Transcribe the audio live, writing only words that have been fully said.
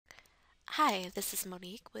Hi, this is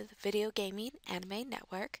Monique with Video Gaming Anime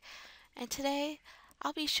Network, and today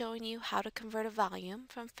I'll be showing you how to convert a volume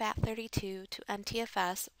from Fat32 to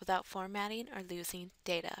NTFS without formatting or losing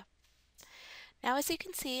data. Now, as you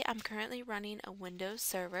can see, I'm currently running a Windows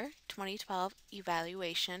Server 2012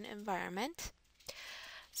 evaluation environment.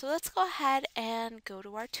 So let's go ahead and go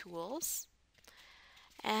to our tools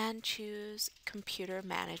and choose Computer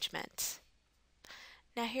Management.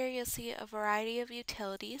 Now here you'll see a variety of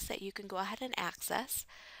utilities that you can go ahead and access.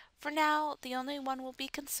 For now, the only one we'll be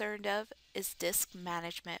concerned of is Disk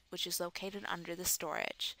Management, which is located under the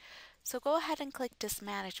storage. So go ahead and click Disk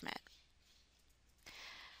Management.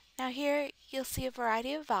 Now here you'll see a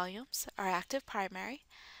variety of volumes, our active primary,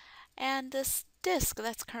 and this disk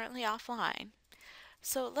that's currently offline.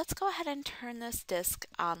 So let's go ahead and turn this disk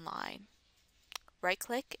online. Right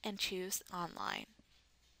click and choose Online.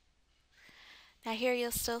 Now here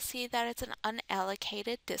you'll still see that it's an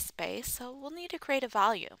unallocated disk space, so we'll need to create a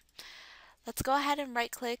volume. Let's go ahead and right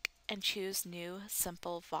click and choose New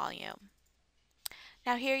Simple Volume.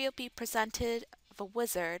 Now here you'll be presented with a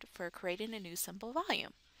wizard for creating a new simple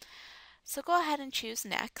volume. So go ahead and choose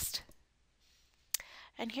Next.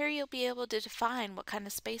 And here you'll be able to define what kind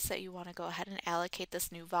of space that you want to go ahead and allocate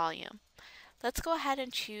this new volume. Let's go ahead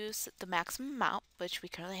and choose the maximum amount, which we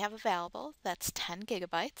currently have available, that's 10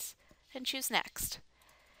 gigabytes, and choose Next.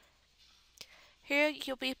 Here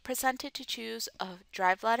you'll be presented to choose a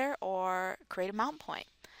drive letter or create a mount point.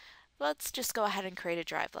 Let's just go ahead and create a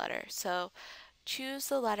drive letter. So choose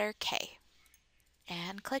the letter K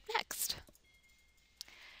and click Next.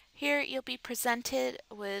 Here you'll be presented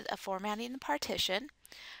with a formatting the partition.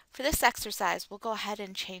 For this exercise, we'll go ahead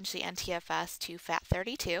and change the NTFS to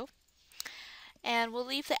Fat32. And we'll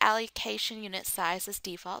leave the allocation unit size as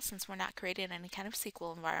default since we're not creating any kind of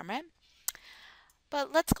SQL environment.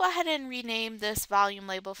 But let's go ahead and rename this volume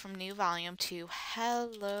label from New Volume to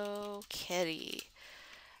Hello Kitty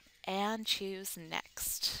and choose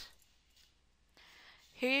Next.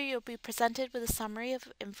 Here you'll be presented with a summary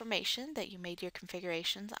of information that you made your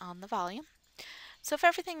configurations on the volume. So if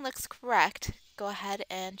everything looks correct, go ahead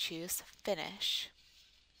and choose Finish.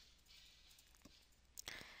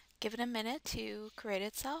 Give it a minute to create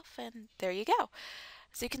itself, and there you go.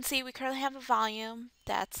 So you can see we currently have a volume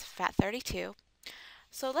that's Fat32.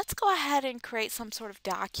 So let's go ahead and create some sort of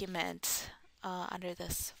document under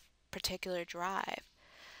this particular drive.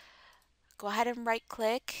 Go ahead and right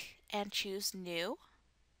click and choose New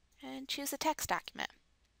and choose a text document.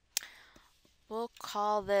 We'll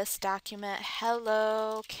call this document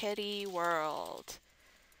Hello Kitty World.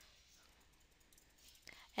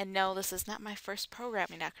 And no, this is not my first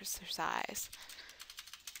programming exercise.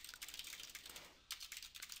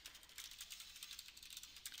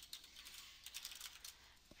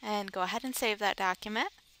 And go ahead and save that document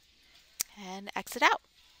and exit out.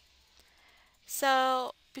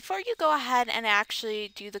 So before you go ahead and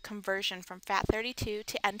actually do the conversion from Fat32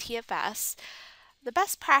 to NTFS, the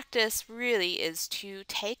best practice really is to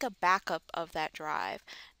take a backup of that drive.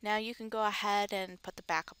 Now you can go ahead and put the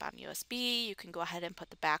backup on USB, you can go ahead and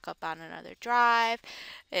put the backup on another drive.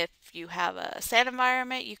 If you have a SAN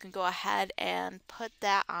environment, you can go ahead and put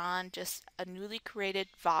that on just a newly created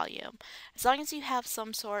volume, as long as you have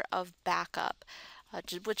some sort of backup,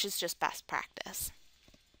 which is just best practice.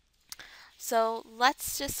 So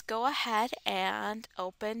let's just go ahead and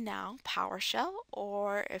open now PowerShell,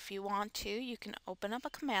 or if you want to, you can open up a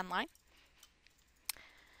command line.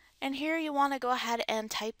 And here you want to go ahead and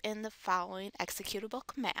type in the following executable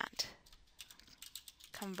command.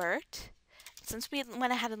 Convert. Since we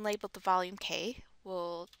went ahead and labeled the volume K,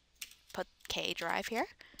 we'll put K drive here.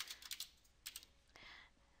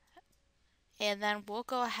 And then we'll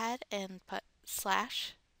go ahead and put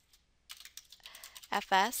 /FS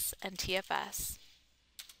and TFS.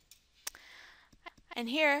 And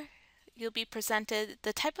here you'll be presented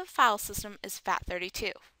the type of file system is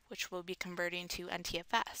Fat32, which we'll be converting to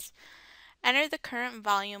NTFS. Enter the current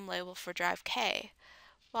volume label for drive K.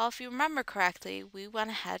 Well, if you remember correctly, we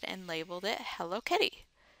went ahead and labeled it Hello Kitty.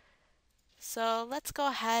 So let's go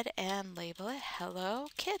ahead and label it Hello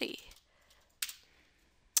Kitty.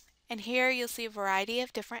 And here you'll see a variety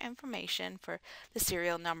of different information for the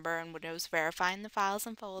serial number and Windows verifying the files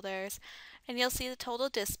and folders. And you'll see the total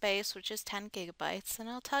disk space, which is 10 gigabytes. And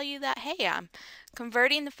it'll tell you that, hey, I'm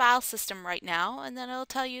converting the file system right now. And then it'll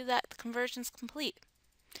tell you that the conversion's complete.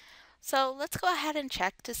 So let's go ahead and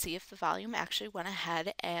check to see if the volume actually went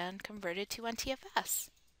ahead and converted to NTFS.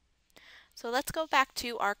 So let's go back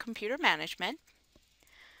to our computer management.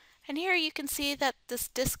 And here you can see that this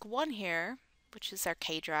disk 1 here, which is our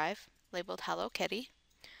K drive, labeled Hello Kitty,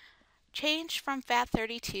 changed from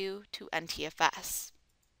Fat32 to NTFS.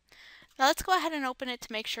 Now let's go ahead and open it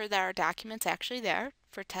to make sure that our document's actually there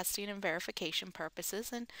for testing and verification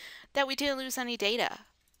purposes and that we didn't lose any data.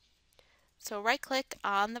 So right click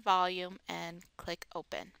on the volume and click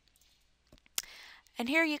open. And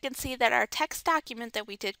here you can see that our text document that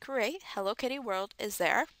we did create, Hello Kitty World, is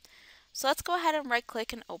there. So let's go ahead and right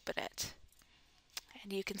click and open it.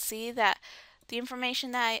 And you can see that the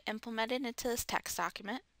information that I implemented into this text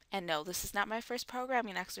document, and no, this is not my first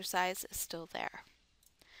programming exercise, is still there.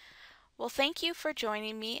 Well, thank you for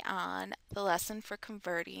joining me on the lesson for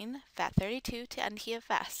converting Fat32 to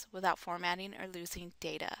NTFS without formatting or losing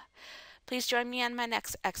data. Please join me on my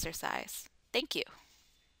next exercise. Thank you.